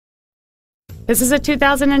This is a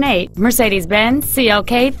 2008 Mercedes-Benz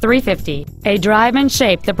CLK350, a drive and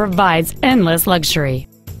shape that provides endless luxury.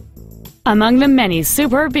 Among the many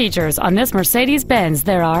superb features on this Mercedes-Benz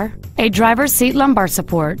there are a driver's seat lumbar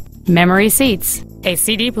support, memory seats, a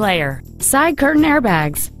CD player, side curtain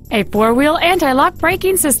airbags, a four-wheel anti-lock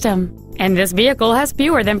braking system, and this vehicle has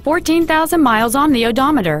fewer than 14,000 miles on the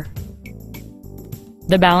odometer.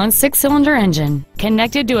 The balanced six-cylinder engine,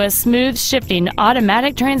 connected to a smooth shifting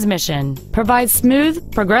automatic transmission, provides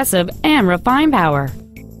smooth, progressive, and refined power.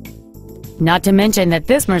 Not to mention that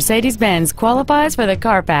this Mercedes-Benz qualifies for the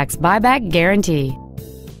Carfax buyback guarantee.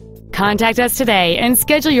 Contact us today and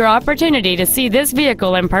schedule your opportunity to see this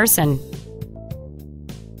vehicle in person.